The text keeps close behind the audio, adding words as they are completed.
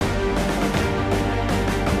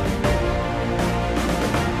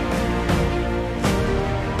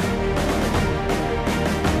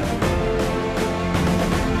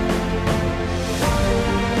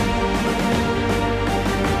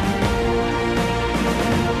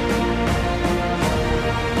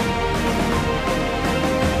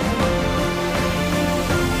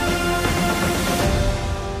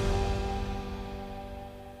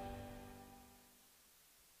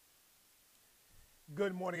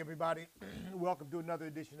morning, everybody. Welcome to another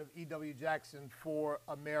edition of E.W. Jackson for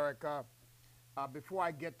America. Before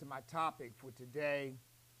I get to my topic for today,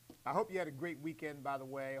 I hope you had a great weekend, by the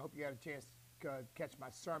way. I hope you had a chance to catch my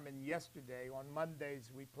sermon yesterday. On Mondays,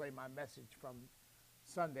 we play my message from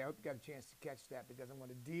Sunday. I hope you got a chance to catch that because I'm going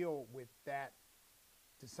to deal with that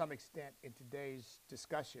to some extent in today's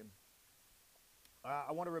discussion.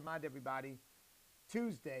 I want to remind everybody,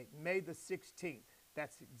 Tuesday, May the 16th,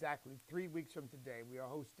 that's exactly 3 weeks from today, we are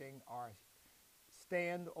hosting our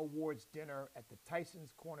Stand Awards dinner at the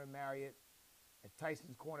Tyson's Corner Marriott at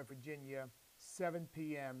Tyson's Corner, Virginia, 7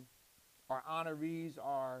 p.m. Our honorees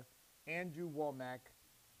are Andrew Womack,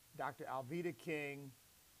 Dr. Alveda King,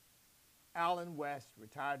 Alan West,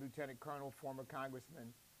 retired Lieutenant Colonel, former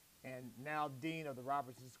Congressman, and now Dean of the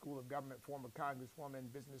Robertson School of Government, former Congresswoman,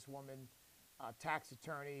 businesswoman, tax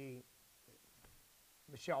attorney,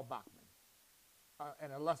 Michelle Bachmann.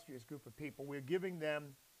 An illustrious group of people. We're giving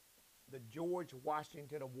them the George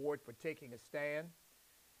Washington Award for taking a stand.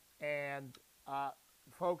 And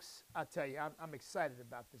folks, I tell you, I'm excited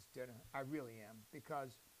about this dinner. I really am,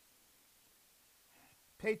 because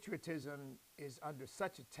patriotism is under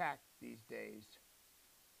such attack these days.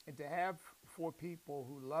 And to have four people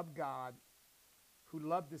who love God, who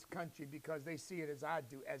love this country because they see it as I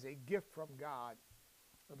do, as a gift from God.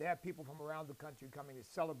 They have people from around the country coming to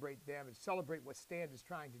celebrate them and celebrate what Stand is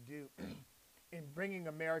trying to do in bringing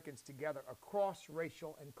Americans together across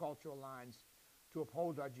racial and cultural lines to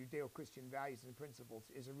uphold our Judeo-Christian values and principles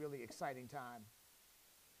is a really exciting time.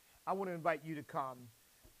 I want to invite you to come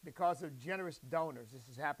because of generous donors. This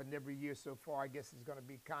has happened every year so far. I guess it's going to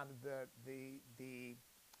be kind of the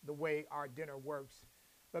way our dinner works.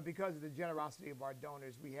 But because of the generosity of our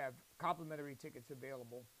donors, we have complimentary tickets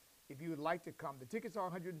available. If you would like to come, the tickets are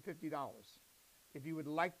 $150. If you would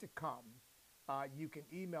like to come, you can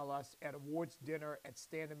email us at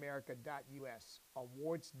awardsdinner@standamerica.us.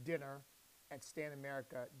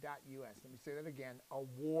 Awardsdinner@standamerica.us. Let me say that again,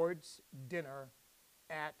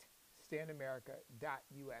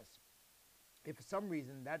 awardsdinner@standamerica.us. If for some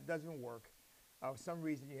reason that doesn't work, or for some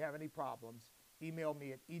reason you have any problems, email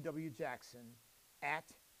me at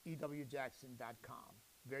ewjackson@ewjackson.com.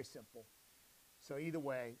 Very simple. So either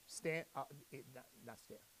way,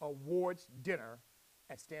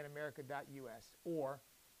 awardsdinner@standamerica.us or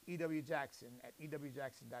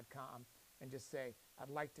ewjackson@ewjackson.com, and just say, I'd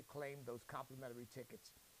like to claim those complimentary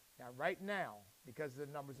tickets. Now, right now, because of the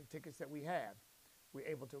numbers of tickets that we have, we're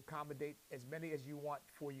able to accommodate as many as you want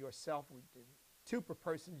for yourself. We do 2 per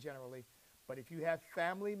person generally. But if you have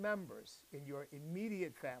family members in your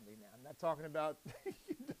immediate family now, I'm not talking about,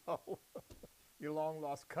 your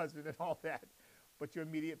long-lost cousin and all that, but your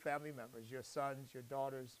immediate family members, your sons, your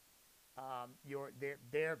daughters,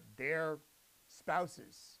 their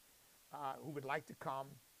spouses who would like to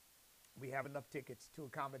come, we have enough tickets to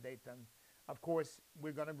accommodate them. Of course,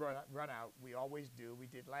 we're going to run out. We always do. We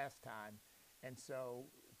did last time. And so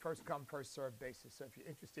first come, first served basis. So if you're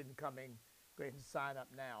interested in coming, go ahead and sign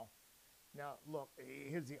up now. Now, look,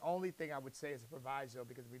 here's the only thing I would say as a proviso,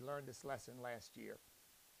 because we learned this lesson last year.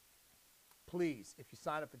 Please, if you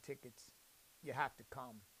sign up for tickets, you have to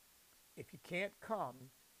come. If you can't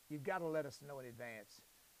come, you've got to let us know in advance,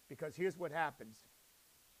 because here's what happens.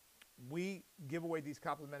 We give away these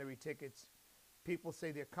complimentary tickets. People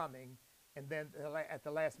say they're coming, and then at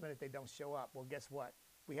the last minute they don't show up. Well, guess what?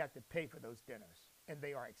 We have to pay for those dinners, and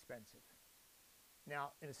they are expensive.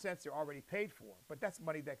 Now, in a sense, they're already paid for, but that's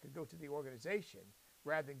money that could go to the organization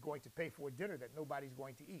rather than going to pay for a dinner that nobody's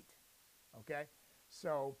going to eat, okay?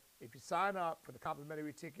 So if you sign up for the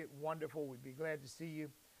complimentary ticket, wonderful. We'd be glad to see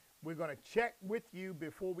you. We're going to check with you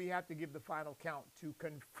before we have to give the final count to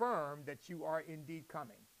confirm that you are indeed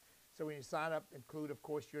coming. So when you sign up, include, of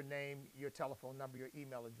course, your name, your telephone number, your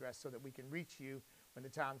email address, so that we can reach you when the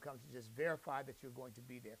time comes to just verify that you're going to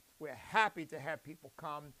be there. We're happy to have people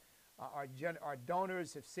come. Our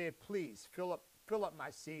donors have said, please fill up my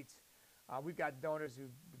seats. We've got donors who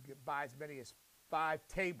buy as many as 5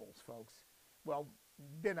 tables, folks. Well,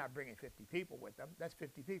 they're not bringing 50 people with them. That's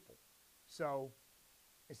 50 people. So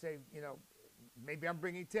they say, maybe I'm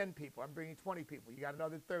bringing 10 people. I'm bringing 20 people. You got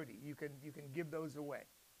another 30. You can give those away.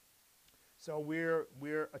 So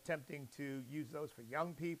we're attempting to use those for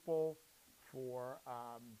young people, for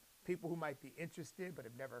people who might be interested but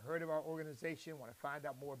have never heard of our organization, want to find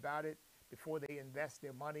out more about it before they invest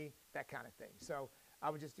their money, that kind of thing. So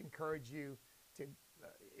I would just encourage you to,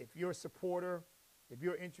 if you're a supporter, if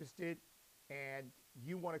you're interested, and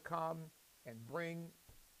you want to come and bring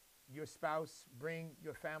your spouse, bring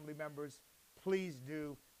your family members, please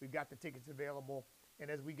do. We've got the tickets available.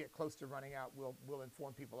 And as we get close to running out, we'll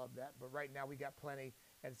inform people of that. But right now we got plenty,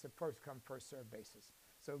 and it's a first come, first served basis.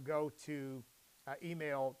 So go to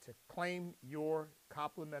email to claim your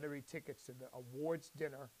complimentary tickets to the awards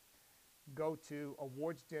dinner. Go to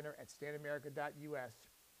awardsdinner@standamerica.us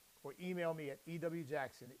or email me at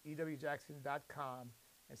ewjackson@ewjackson.com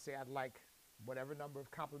and say I'd like whatever number of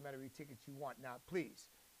complimentary tickets you want. Now, please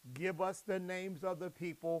give us the names of the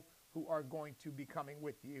people who are going to be coming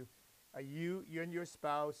with you. You and your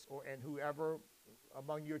spouse, and whoever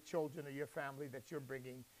among your children or your family that you're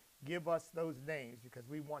bringing, give us those names because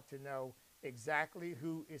we want to know exactly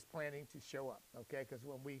who is planning to show up, okay? Because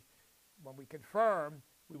when we confirm,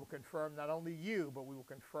 we will confirm not only you, but we will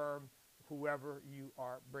confirm whoever you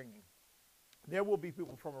are bringing. There will be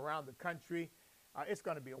people from around the country. It's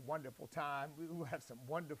going to be a wonderful time. We will have some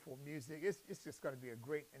wonderful music. It's just going to be a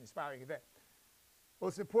great and inspiring event.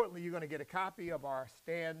 Most importantly, you're going to get a copy of our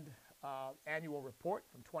Stand annual report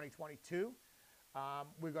from 2022.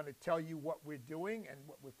 We're going to tell you what we're doing and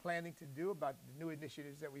what we're planning to do about the new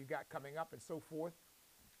initiatives that we've got coming up and so forth.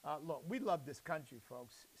 Look, we love this country,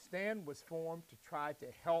 folks. STAND was formed to try to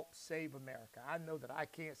help save America. I know that I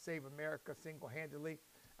can't save America single-handedly.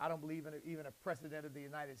 I don't believe even a president of the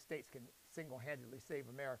United States can single-handedly save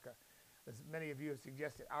America. As many of you have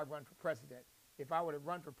suggested, I run for president. If I were to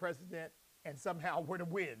run for president and somehow were to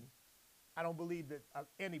win, I don't believe that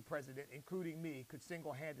any president, including me, could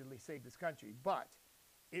single-handedly save this country. But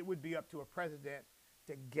it would be up to a president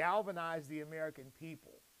to galvanize the American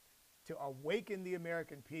people, to awaken the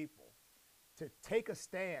American people, to take a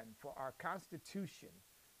stand for our Constitution,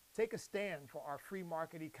 take a stand for our free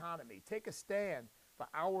market economy, take a stand for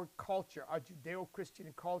our culture, our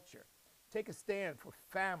Judeo-Christian culture, take a stand for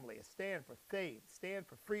family, a stand for faith, stand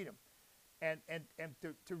for freedom, and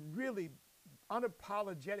to really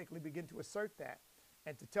unapologetically begin to assert that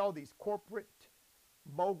and to tell these corporate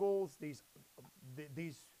moguls, these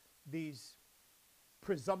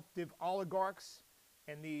presumptive oligarchs,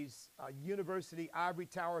 and these university ivory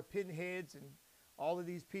tower pinheads and all of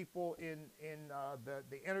these people in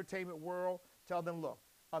the entertainment world, tell them, look,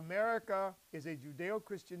 America is a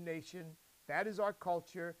Judeo-Christian nation. That is our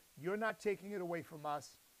culture. You're not taking it away from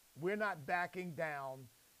us. We're not backing down.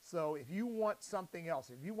 So if you want something else,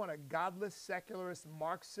 if you want a godless, secularist,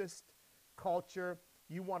 Marxist culture,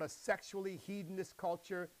 you want a sexually hedonist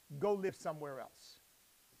culture, go live somewhere else.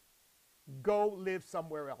 Go live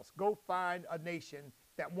somewhere else. Go find a nation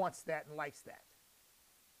that wants that and likes that.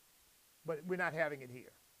 But we're not having it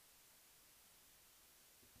here.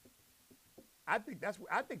 I think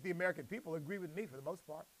the American people agree with me for the most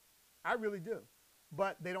part. I really do.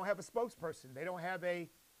 But they don't have a spokesperson. They don't have a,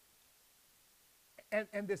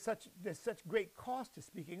 and there's such great cost to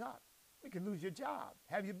speaking up. You can lose your job,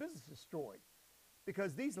 have your business destroyed.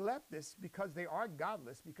 Because these leftists, because they are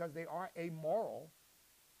godless, because they are amoral,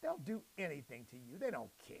 they'll do anything to you. They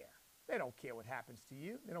don't care. They don't care what happens to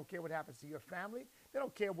you. They don't care what happens to your family. They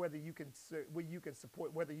don't care whether you can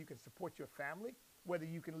support your family, whether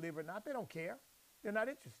you can live or not. They don't care. They're not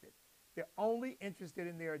interested. They're only interested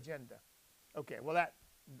in their agenda. Okay, well, I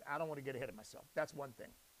don't want to get ahead of myself. That's one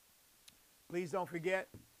thing. Please don't forget,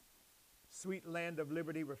 Sweet Land of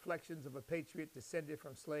Liberty, Reflections of a Patriot Descended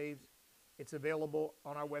from Slaves. It's available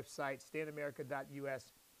on our website,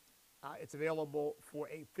 standamerica.us. It's available for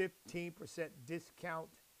a 15% discount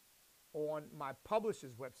on my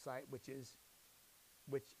publisher's website, which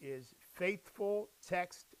is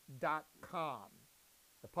faithfultext.com.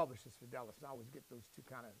 The publisher's Fidelis. I always get those two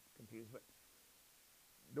kind of confused, but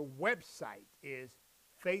the website is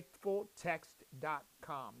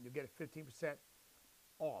faithfultext.com. You'll get a 15%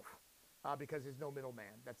 off because there's no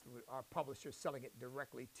middleman. That's our publisher selling it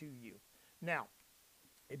directly to you. Now,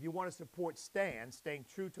 if you want to support STAND, staying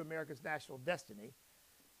true to America's national destiny,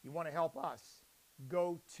 you want to help us,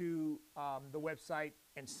 go to the website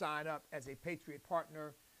and sign up as a Patriot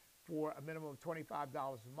Partner for a minimum of $25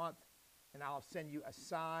 a month, and I'll send you a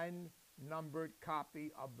signed, numbered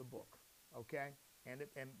copy of the book, okay? And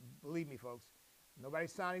believe me, folks,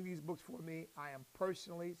 nobody's signing these books for me. I am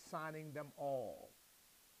personally signing them all.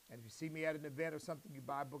 And if you see me at an event or something, you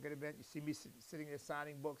buy a book at an event, you see me sitting there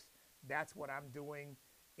signing books, that's what I'm doing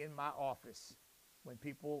in my office. When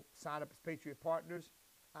people sign up as Patriot Partners,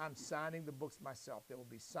 I'm signing the books myself. They will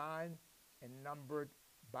be signed and numbered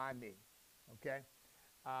by me, okay?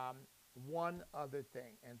 One other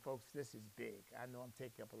thing, and folks, this is big. I know I'm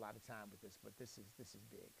taking up a lot of time with this, but this is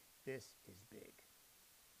big. This is big.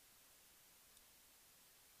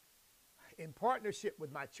 In partnership with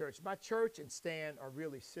my church and STAND are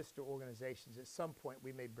really sister organizations. At some point,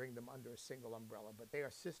 we may bring them under a single umbrella, but they are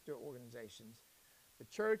sister organizations. The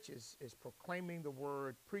church is proclaiming the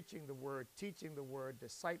word, preaching the word, teaching the word,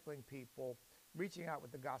 discipling people, reaching out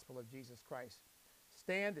with the gospel of Jesus Christ.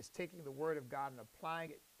 Stand is taking the word of God and applying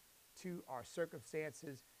it to our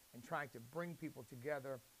circumstances and trying to bring people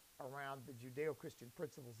together around the Judeo-Christian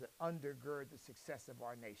principles that undergird the success of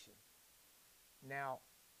our nation. Now,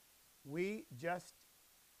 we just,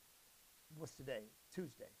 what's today?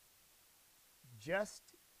 Tuesday.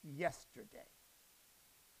 Just yesterday,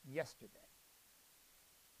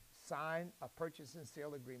 signed a purchase and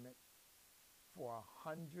sale agreement for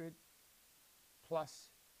 100+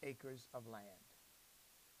 acres of land.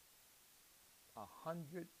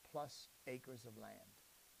 100+ acres of land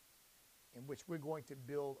in which we're going to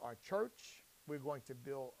build our church, we're going to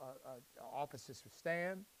build offices for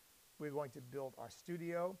Stan, we're going to build our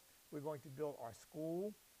studio, we're going to build our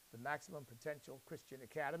school, the Maximum Potential Christian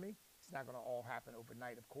Academy. It's not going to all happen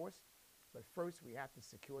overnight, of course, but first we have to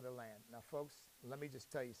secure the land. Now, folks, let me just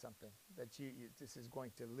tell you something that this is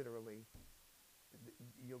going to literally,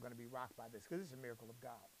 you're going to be rocked by this, because it's a miracle of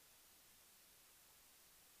God.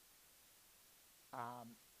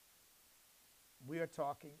 We are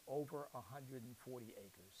talking over 140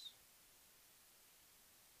 acres,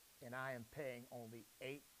 and I am paying only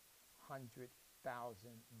 $800,000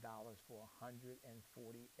 for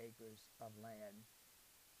 140 acres of land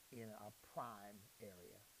in a prime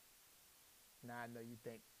area. Now, I know you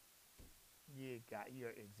think you're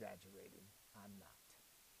exaggerating. I'm not.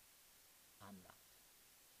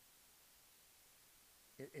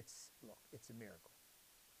 Look, it's a miracle.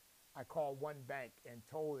 I called one bank and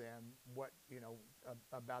told them what,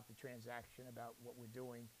 about the transaction, about what we're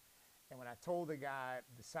doing. And when I told the guy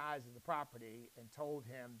the size of the property and told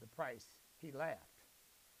him the price, he laughed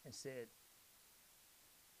and said,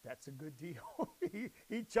 "That's a good deal."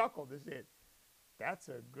 he chuckled and said, "That's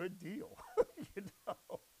a good deal."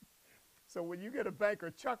 So when you get a banker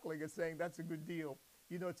chuckling and saying that's a good deal,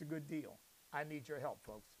 you know it's a good deal. I need your help,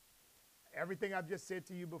 folks. Everything I've just said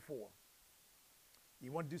to you before.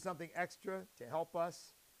 You want to do something extra to help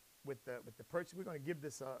us with the purchase? We're going to give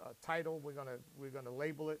this a title. We're going to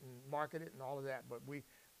label it and market it and all of that. But we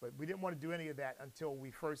didn't want to do any of that until we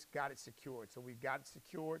first got it secured. So we've got it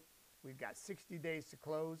secured. We've got 60 days to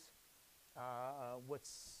close.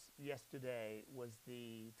 What's yesterday was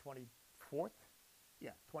the 24th?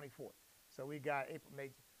 Yeah, 24th. So we got April,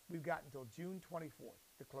 May. We've got until June 24th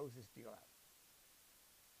to close this deal out.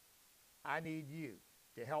 I need you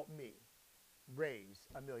to help me raise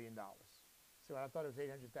 $1 million. So I thought it was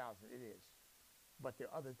 $800,000. It is, but there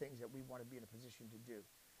are other things that we want to be in a position to do.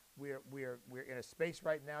 We're in a space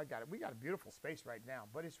right now. We got a beautiful space right now,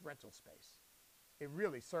 but it's rental space. It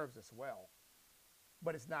really serves us well,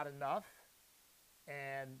 but it's not enough,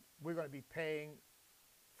 and we're going to be paying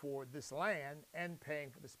for this land and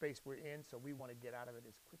paying for the space we're in. So we want to get out of it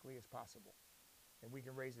as quickly as possible, and we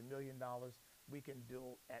can raise $1 million. We can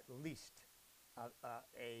build at least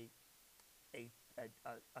a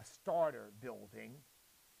starter building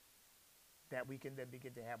that we can then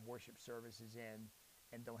begin to have worship services in,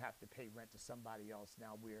 and don't have to pay rent to somebody else.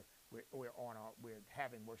 Now we're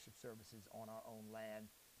having worship services on our own land,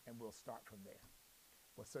 and we'll start from there.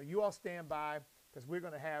 Well, so you all stand by, because we're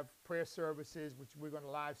going to have prayer services, which we're going to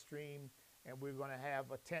live stream, and we're going to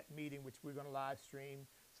have a tent meeting, which we're going to live stream,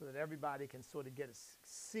 so that everybody can sort of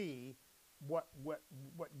see what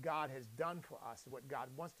God has done for us, what God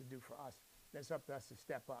wants to do for us. Then it's up to us to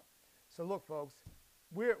step up. So look, folks,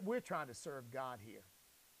 we're trying to serve God here.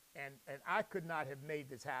 And I could not have made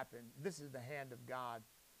this happen. This is the hand of God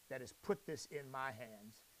that has put this in my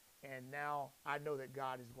hands. And now I know that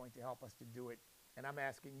God is going to help us to do it. And I'm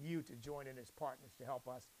asking you to join in as partners to help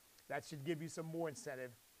us. That should give you some more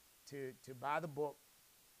incentive to buy the book,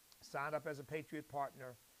 sign up as a Patriot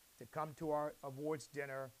partner, to come to our awards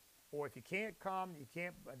dinner. Or if you can't come,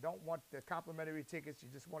 don't want the complimentary tickets, you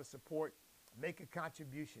just want to support, make a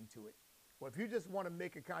contribution to it. Or if you just want to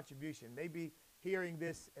make a contribution, maybe hearing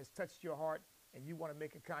this has touched your heart and you want to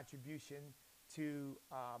make a contribution to,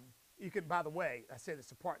 you can, by the way, I said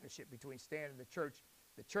it's a partnership between Stan and the church.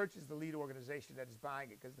 The church is the lead organization that is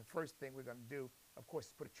buying it, because the first thing we're going to do, of course,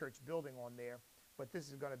 is put a church building on there. But this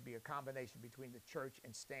is going to be a combination between the church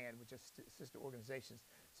and Stan, which are sister organizations.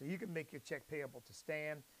 So you can make your check payable to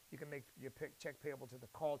Stan. You can make your check payable to the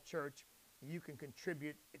Called Church. You can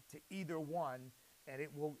contribute to either one, and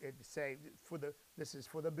it will say this is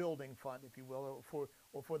for the building fund, if you will,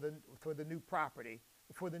 or for the new property,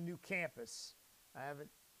 for the new campus. I haven't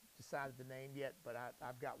decided the name yet, but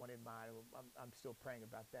I've got one in mind. I'm still praying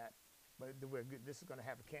about that. But this is going to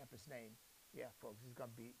have a campus name. Yeah, folks,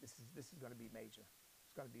 this is going to be major.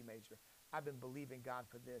 It's going to be major. I've been believing God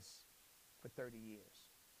for this for 30 years.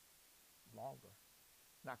 Longer,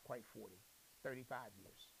 not quite 40, 35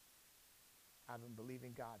 years. I've been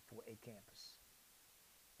believing God for a campus.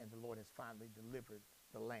 And the Lord has finally delivered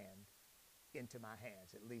the land into my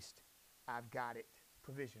hands. At least I've got it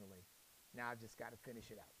provisionally. Now I've just got to finish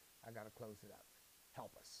it out. I got to close it out.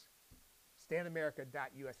 Help us.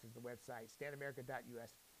 StandAmerica.us is the website,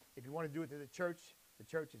 StandAmerica.us. If you want to do it to the church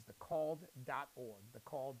is thecalled.org,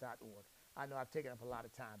 thecalled.org. I know I've taken up a lot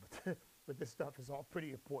of time, but this stuff is all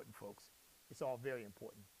pretty important, folks. It's all very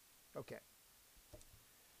important. Okay.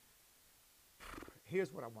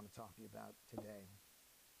 Here's what I want to talk to you about today.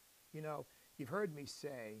 You know, you've heard me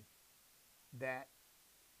say that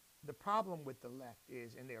the problem with the left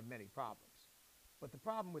is, and there are many problems, but the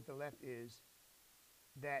problem with the left is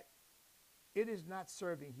that it is not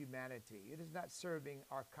serving humanity. It is not serving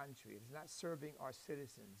our country. It is not serving our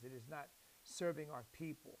citizens. It is not serving our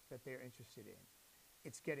people that they're interested in.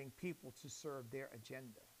 It's getting people to serve their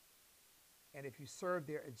agenda. And if you serve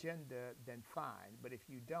their agenda, then fine. But if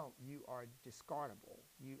you don't, you are discardable.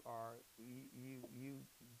 You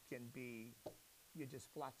can be, you're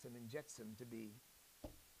just flotsam and jetsam to be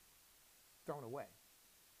thrown away.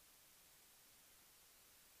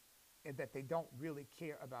 And that they don't really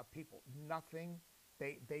care about people. Nothing.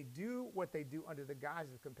 They do what they do under the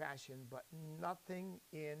guise of compassion, but nothing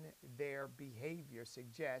in their behavior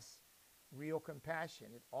suggests real compassion.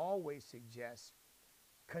 It always suggests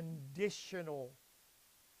conditional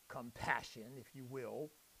compassion, if you will,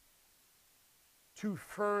 to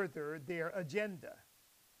further their agenda.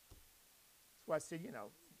 That's why I say, you know,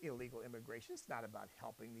 illegal immigration, it's not about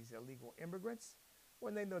helping these illegal immigrants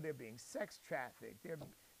when they know they're being sex trafficked,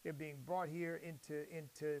 they're being brought here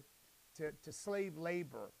into slave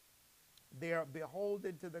labor, they're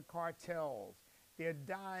beholden to the cartels, they're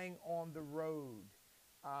dying on the road.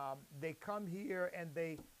 They come here and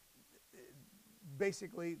they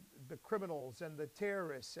basically the criminals and the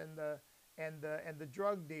terrorists and the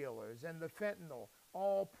drug dealers and the fentanyl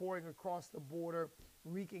all pouring across the border,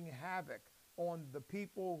 wreaking havoc on the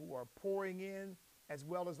people who are pouring in, as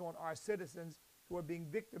well as on our citizens who are being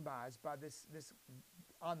victimized by this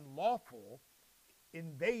unlawful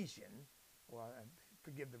invasion. Well,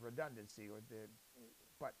 forgive the redundancy,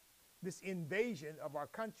 but this invasion of our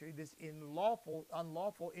country, this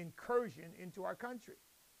unlawful incursion into our country.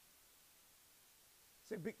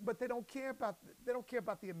 But they don't care about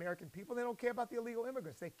the American people. They don't care about the illegal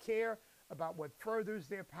immigrants. They care about what furthers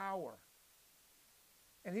their power.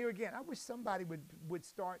 And here again, I wish somebody would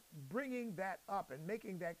start bringing that up and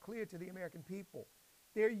making that clear to the American people.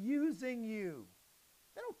 They're using you.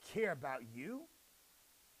 They don't care about you.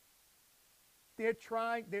 They're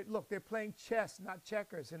playing chess, not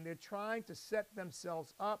checkers, and they're trying to set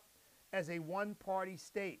themselves up as a one-party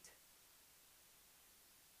state.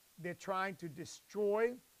 They're trying to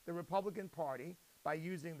destroy the Republican Party by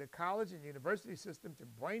using the college and university system to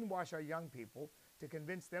brainwash our young people, to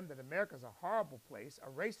convince them that America is a horrible place, a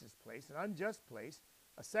racist place, an unjust place,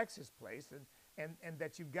 a sexist place, and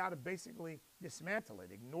that you've got to basically dismantle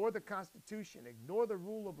it. Ignore the Constitution, ignore the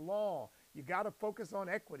rule of law. You got to focus on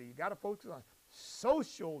equity. You got to focus on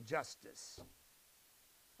social justice.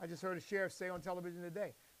 I just heard a sheriff say on television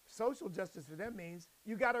today, social justice for them means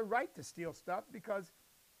you got a right to steal stuff because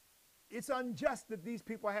it's unjust that these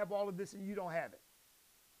people have all of this and you don't have it.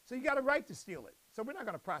 So you got a right to steal it. So we're not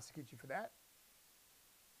going to prosecute you for that.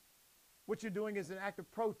 What you're doing is an act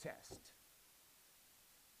of protest.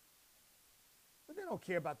 But they don't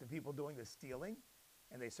care about the people doing the stealing,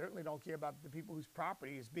 and they certainly don't care about the people whose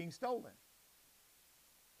property is being stolen.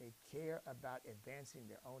 They care about advancing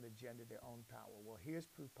their own agenda, their own power. Well, here's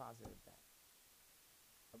proof positive of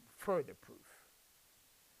that. Further proof.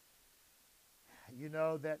 You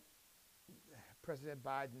know that President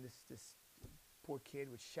Biden, this poor kid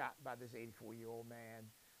was shot by this 84-year-old man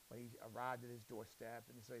when he arrived at his doorstep,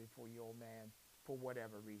 and this 84-year-old man, for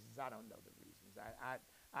whatever reasons, I don't know the reasons.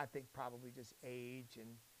 I think probably just age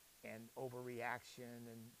and overreaction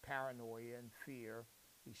and paranoia and fear,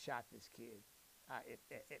 he shot this kid.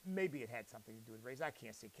 Maybe it had something to do with race. I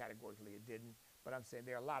can't say categorically it didn't, but I'm saying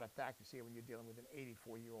there are a lot of factors here when you're dealing with an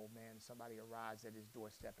 84-year-old man and somebody arrives at his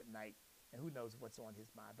doorstep at night, and who knows what's on his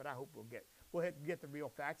mind. But I hope we'll get the real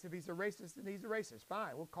facts. If he's a racist, then he's a racist.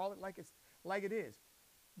 Fine, we'll call it like it is.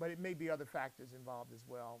 But it may be other factors involved as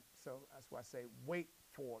well. So that's why I say wait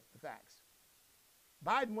for the facts.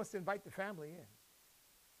 Biden wants to invite the family in.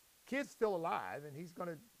 Kid's still alive, and he's going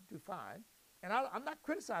to do fine. And I'm not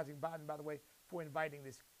criticizing Biden, by the way, for inviting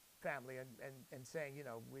this family and saying, you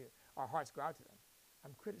know, our hearts go out to them.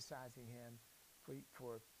 I'm criticizing him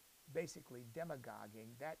for basically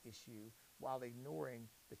demagoguing that issue while ignoring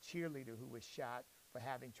the cheerleader who was shot for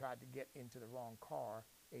having tried to get into the wrong car,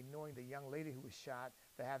 ignoring the young lady who was shot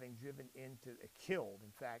for having driven into, killed,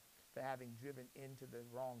 in fact, for having driven into the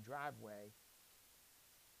wrong driveway,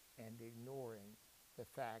 and ignoring the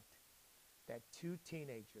fact that two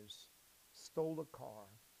teenagers stole a car,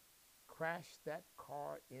 crashed that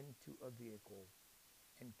car into a vehicle,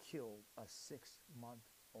 and killed a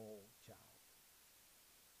 6-month-old child.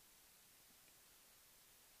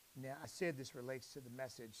 Now, I said this relates to the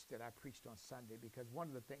message that I preached on Sunday, because one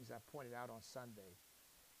of the things I pointed out on Sunday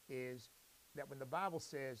is that when the Bible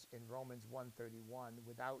says in Romans 1:31,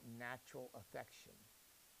 without natural affection,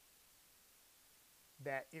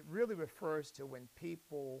 that it really refers to when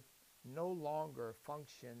people no longer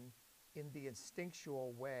function in the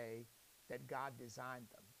instinctual way that God designed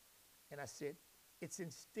them. And I said, it's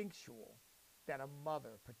instinctual that a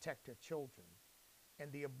mother protect her children.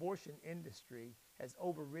 And the abortion industry has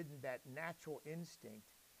overridden that natural instinct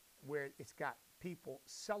where it's got people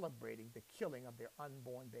celebrating the killing of their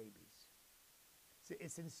unborn babies. So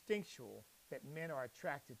it's instinctual that men are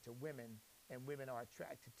attracted to women and women are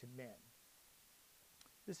attracted to men.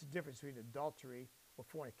 This is the difference between adultery or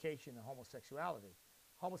fornication and homosexuality.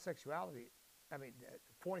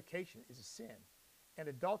 Fornication is a sin, and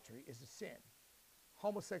adultery is a sin.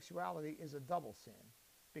 Homosexuality is a double sin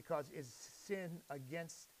because it's sin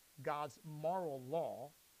against God's moral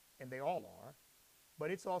law, and they all are,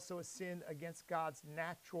 but it's also a sin against God's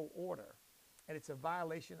natural order. And it's a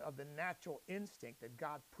violation of the natural instinct that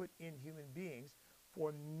God put in human beings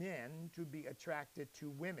for men to be attracted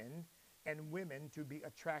to women and women to be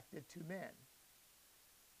attracted to men.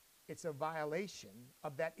 It's a violation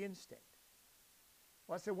of that instinct.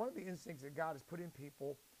 Well, I said one of the instincts that God has put in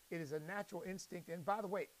people, it is a natural instinct. And by the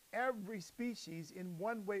way, every species in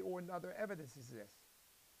one way or another evidences this: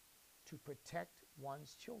 to protect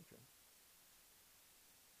one's children.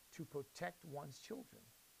 To protect one's children.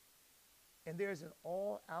 And there's an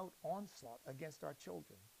all-out onslaught against our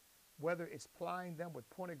children, whether it's plying them with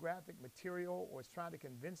pornographic material or it's trying to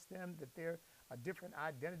convince them that they're a different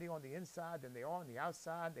identity on the inside than they are on the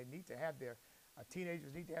outside. They need to have their,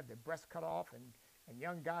 teenagers need to have their breasts cut off, and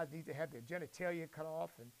young guys need to have their genitalia cut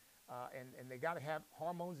off, and they got to have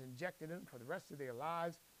hormones injected in them for the rest of their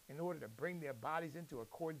lives in order to bring their bodies into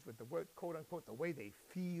accordance with the word, quote unquote, the way they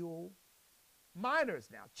feel. Minors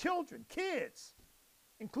now, children, kids,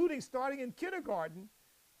 including starting in kindergarten,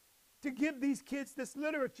 to give these kids this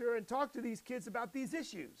literature and talk to these kids about these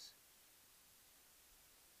issues.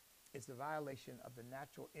 It's a violation of the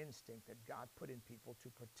natural instinct that God put in people to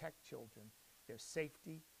protect children, their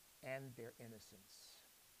safety and their innocence.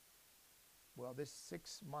 Well, this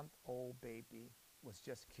 6-month-old baby was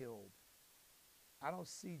just killed. I don't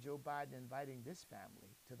see Joe Biden inviting this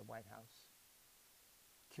family to the White House.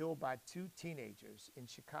 Killed by two teenagers in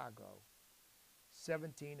Chicago,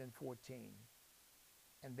 17 and 14.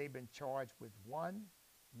 And they've been charged with one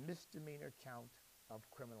misdemeanor count of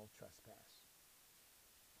criminal trespass.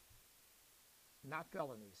 Not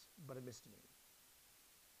felonies, but a misdemeanor.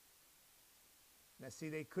 Now, see,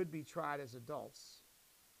 they could be tried as adults,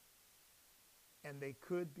 and they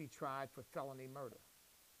could be tried for felony murder.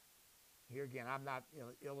 Here again, I'm not an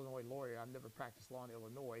Illinois lawyer. I've never practiced law in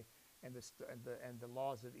Illinois, and the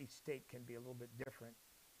laws of each state can be a little bit different.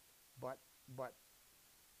 But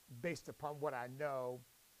based upon what I know,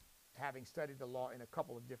 having studied the law in a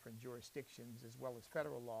couple of different jurisdictions as well as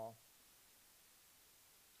federal law,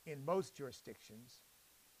 in most jurisdictions,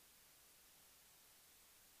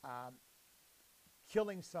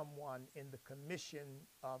 killing someone in the commission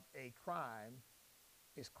of a crime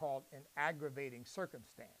is called an aggravating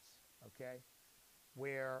circumstance, okay?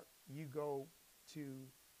 Where you go to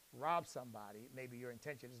rob somebody, maybe your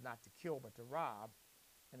intention is not to kill but to rob,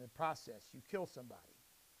 and in the process you kill somebody.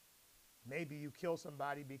 Maybe you kill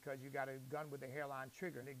somebody because you got a gun with a hairline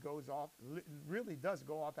trigger and it goes off, really does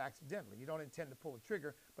go off accidentally. You don't intend to pull a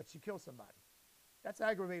trigger, but you kill somebody. That's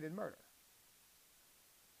aggravated murder.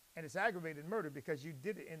 And it's aggravated murder because you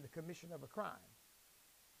did it in the commission of a crime.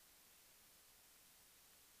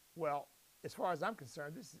 Well, as far as I'm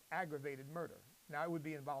concerned, this is aggravated murder. Now, it would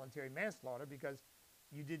be involuntary manslaughter because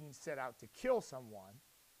you didn't set out to kill someone,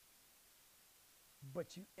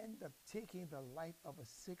 but you end up taking the life of a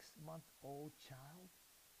 6-month-old child.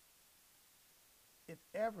 If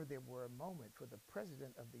ever there were a moment for the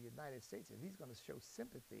President of the United States, if he's going to show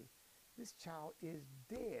sympathy, this child is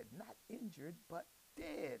dead, not injured, but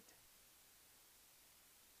dead.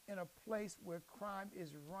 In a place where crime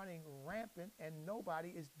is running rampant and nobody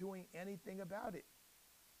is doing anything about it.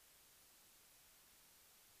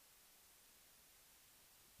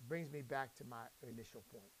 Brings me back to my initial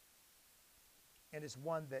point. And it's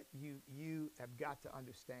one that you have got to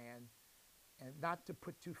understand, and not to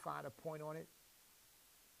put too fine a point on it,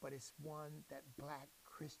 but it's one that black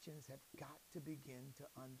Christians have got to begin to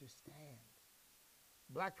understand.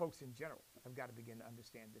 Black folks in general have got to begin to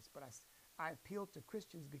understand this, but I appeal to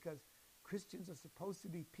Christians because Christians are supposed to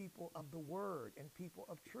be people of the word and people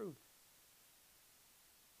of truth.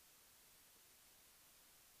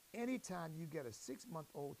 Anytime you get a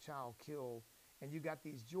 6-month-old child killed and you got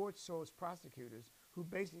these George Soros prosecutors who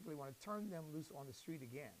basically want to turn them loose on the street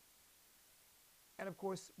again. And of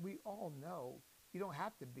course, we all know you don't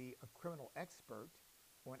have to be a criminal expert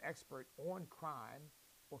or an expert on crime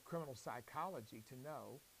or criminal psychology to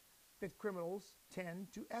know that criminals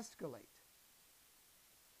tend to escalate.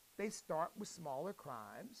 They start with smaller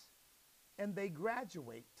crimes and they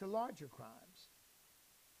graduate to larger crimes.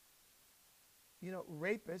 You know,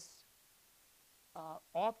 rapists,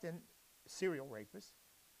 often serial rapists,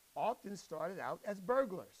 often started out as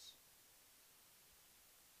burglars.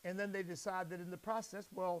 And then they decide that in the process,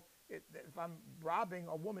 well, if I'm robbing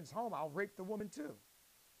a woman's home, I'll rape the woman too.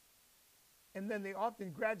 And then they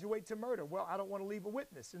often graduate to murder. Well, I don't want to leave a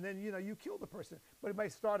witness. And then, you know, you kill the person. But it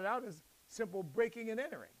might start out as simple breaking and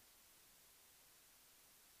entering.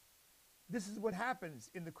 This is what happens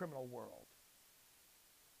in the criminal world.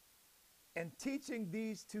 And teaching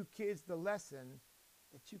these two kids the lesson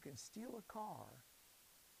that you can steal a car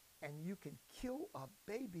and you can kill a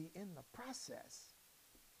baby in the process.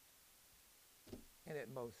 And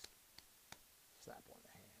at most, slap on the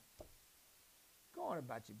hand. Go on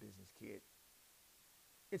about your business, kid.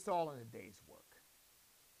 It's all in a day's work.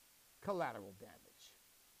 Collateral damage.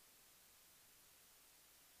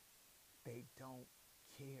 They don't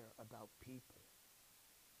care about people.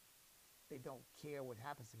 They don't care what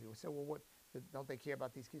happens to people. So, well, what, don't they care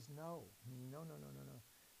about these kids? No.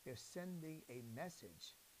 They're sending a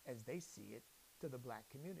message, as they see it, to the black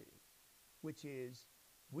community, which is,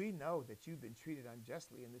 we know that you've been treated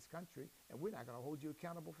unjustly in this country, and we're not going to hold you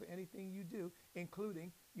accountable for anything you do,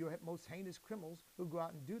 including your most heinous criminals who go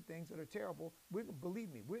out and do things that are terrible. Believe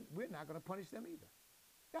me, we're not going to punish them either.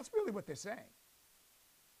 That's really what they're saying.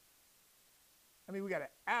 I mean, we got to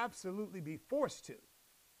absolutely be forced to.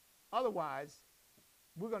 Otherwise,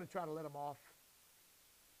 we're going to try to let them off,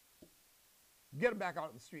 get them back out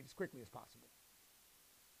on the street as quickly as possible.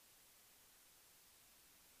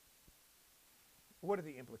 What are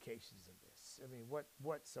the implications of this? I mean, what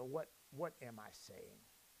am I saying?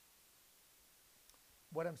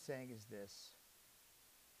 What I'm saying is this.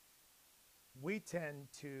 We tend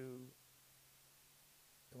to,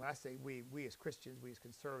 when I say we as Christians, we as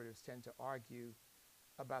conservatives tend to argue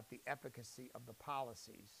about the efficacy of the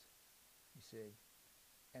policies, you see.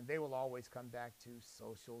 And they will always come back to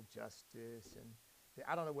social justice. And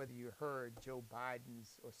I don't know whether you heard Joe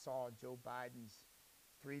Biden's or saw Joe Biden's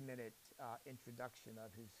 3-minute introduction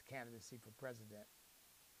of his candidacy for president.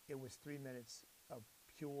 It was 3 minutes of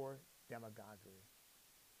pure demagoguery.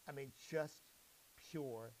 I mean, just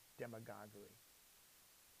pure demagoguery.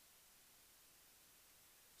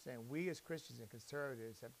 Saying we as Christians and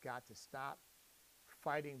conservatives have got to stop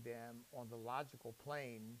fighting them on the logical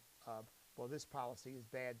plane of, well, this policy is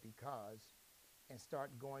bad because, and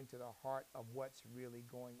start going to the heart of what's really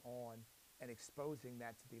going on and exposing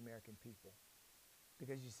that to the American people.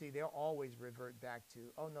 Because you see, they'll always revert back to,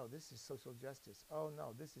 oh no, this is social justice. Oh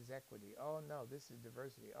no, this is equity. Oh no, this is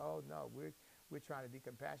diversity. Oh no, we're trying to be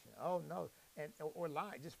compassionate. Oh no, or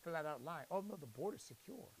lying, just flat out lying. Oh no, the border's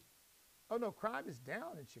secure. Oh no, crime is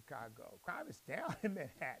down in Chicago. Crime is down in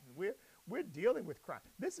Manhattan. We're dealing with crime.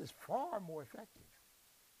 This is far more effective,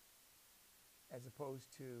 as opposed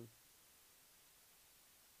to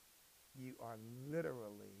you are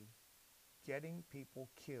literally getting people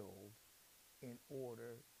killed in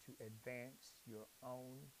order to advance your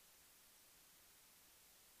own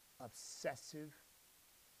obsessive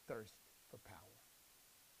thirst for power.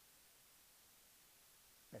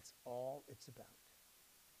 That's all it's about.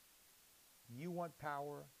 You want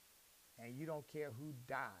power, and you don't care who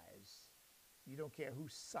dies. You don't care who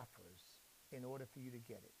suffers in order for you to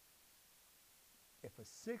get it. If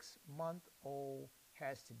a 6-month-old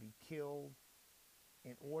has to be killed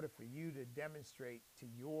in order for you to demonstrate to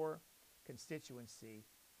your constituency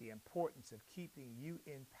the importance of keeping you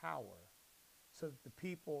in power so that the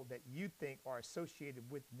people that you think are associated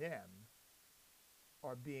with them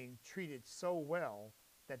are being treated so well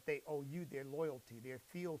that they owe you their loyalty, their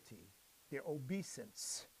fealty, their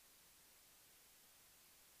obeisance.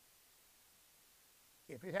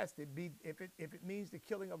 If it has to be, if it means the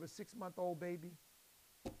killing of a 6-month-old baby,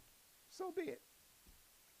 so be it.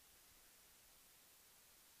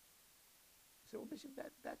 So, well, Bishop,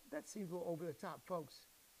 that seems a little over the top. Folks,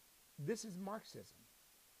 this is Marxism.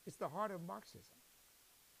 It's the heart of Marxism.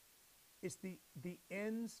 It's the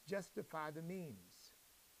ends justify the means.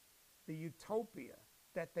 The utopia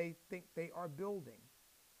that they think they are building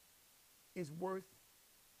is worth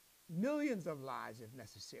millions of lives if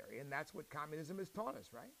necessary. And that's what communism has taught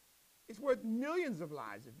us, right? It's worth millions of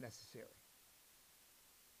lives if necessary.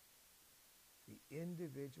 The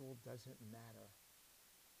individual doesn't matter.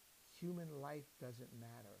 Human life doesn't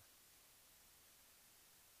matter.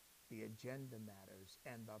 The agenda matters,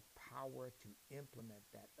 and the power to implement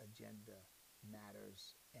that agenda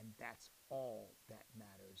matters, and that's all that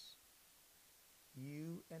matters.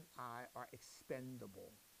 You and I are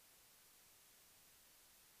expendable.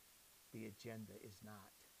 The agenda is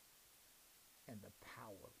not, and the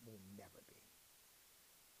power will never be.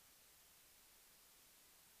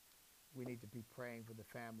 We need to be praying for the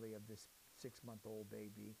family of this 6-month-old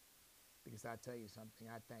baby, because I tell you something,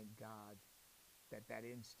 I thank God that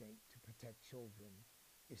instinct to protect children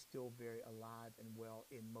is still very alive and well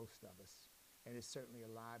in most of us, and is certainly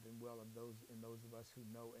alive and well in those of us who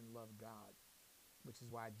know and love God, which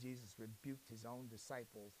is why Jesus rebuked his own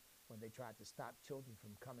disciples when they tried to stop children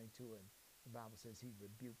from coming to him. The Bible says he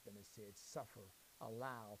rebuked them and said, "Suffer,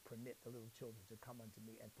 allow, permit the little children to come unto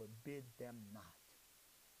me, and forbid them not,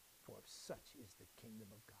 for of such is the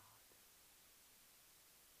kingdom of God."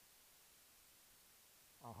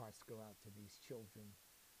 Our hearts go out to these children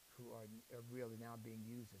who are really now being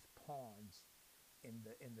used as pawns in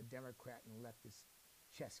the Democrat and leftist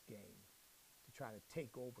chess game to try to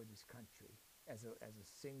take over this country as a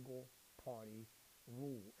single party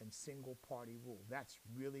rule and single party rule. That's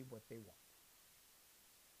really what they want.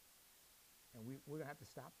 And we're going to have to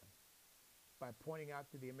stop them by pointing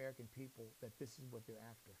out to the American people that this is what they're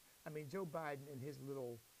after. I mean, Joe Biden in his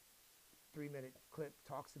little 3-minute clip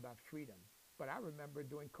talks about freedom. But I remember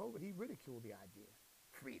during COVID, he ridiculed the idea.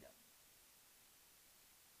 Freedom.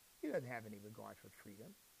 He doesn't have any regard for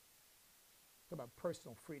freedom. Talk about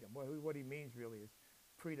personal freedom. What he means really is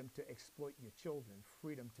freedom to exploit your children,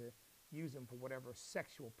 freedom to use them for whatever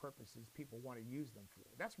sexual purposes people want to use them for.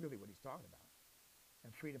 That's really what he's talking about.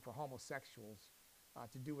 And freedom for homosexuals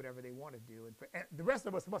to do whatever they want to do. And the rest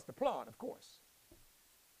of us must applaud, of course,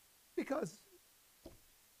 because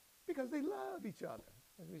they love each other,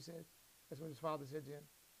 as we said. That's what his father said to him.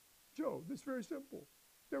 "Joe, this is very simple.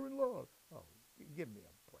 They're in love." Oh, give me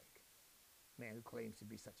a break. Man who claims to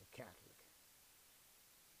be such a Catholic.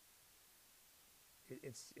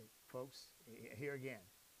 Folks, here again,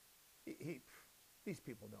 these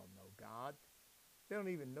people don't know God. They don't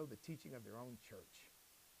even know the teaching of their own church.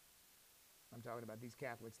 I'm talking about these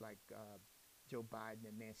Catholics like Joe Biden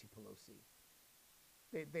and Nancy Pelosi.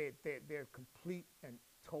 They're complete and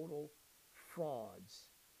total frauds.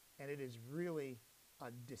 And it is really,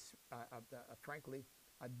 frankly,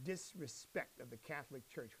 a disrespect of the Catholic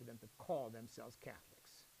Church for them to call themselves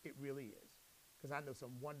Catholics. It really is. Because I know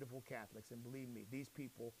some wonderful Catholics, and believe me, these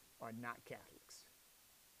people are not Catholics.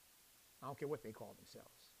 I don't care what they call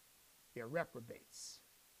themselves. They're reprobates.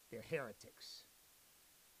 They're heretics.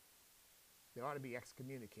 They ought to be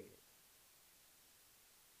excommunicated.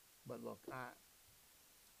 But look,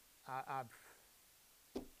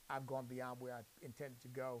 I've gone beyond where I intended to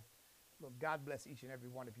go. Look, God bless each and every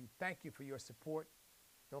one of you. Thank you for your support.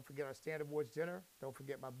 Don't forget our Stand Awards dinner. Don't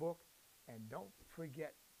forget my book. And don't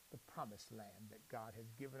forget the promised land that God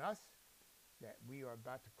has given us, that we are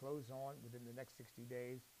about to close on within the next 60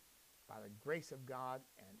 days by the grace of God,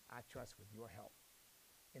 and I trust with your help.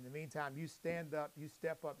 In the meantime, you stand up, you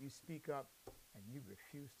step up, you speak up, and you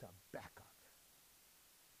refuse to back up.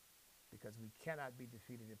 Because we cannot be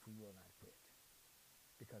defeated if we will not quit.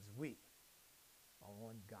 Because we are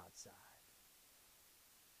on God's side.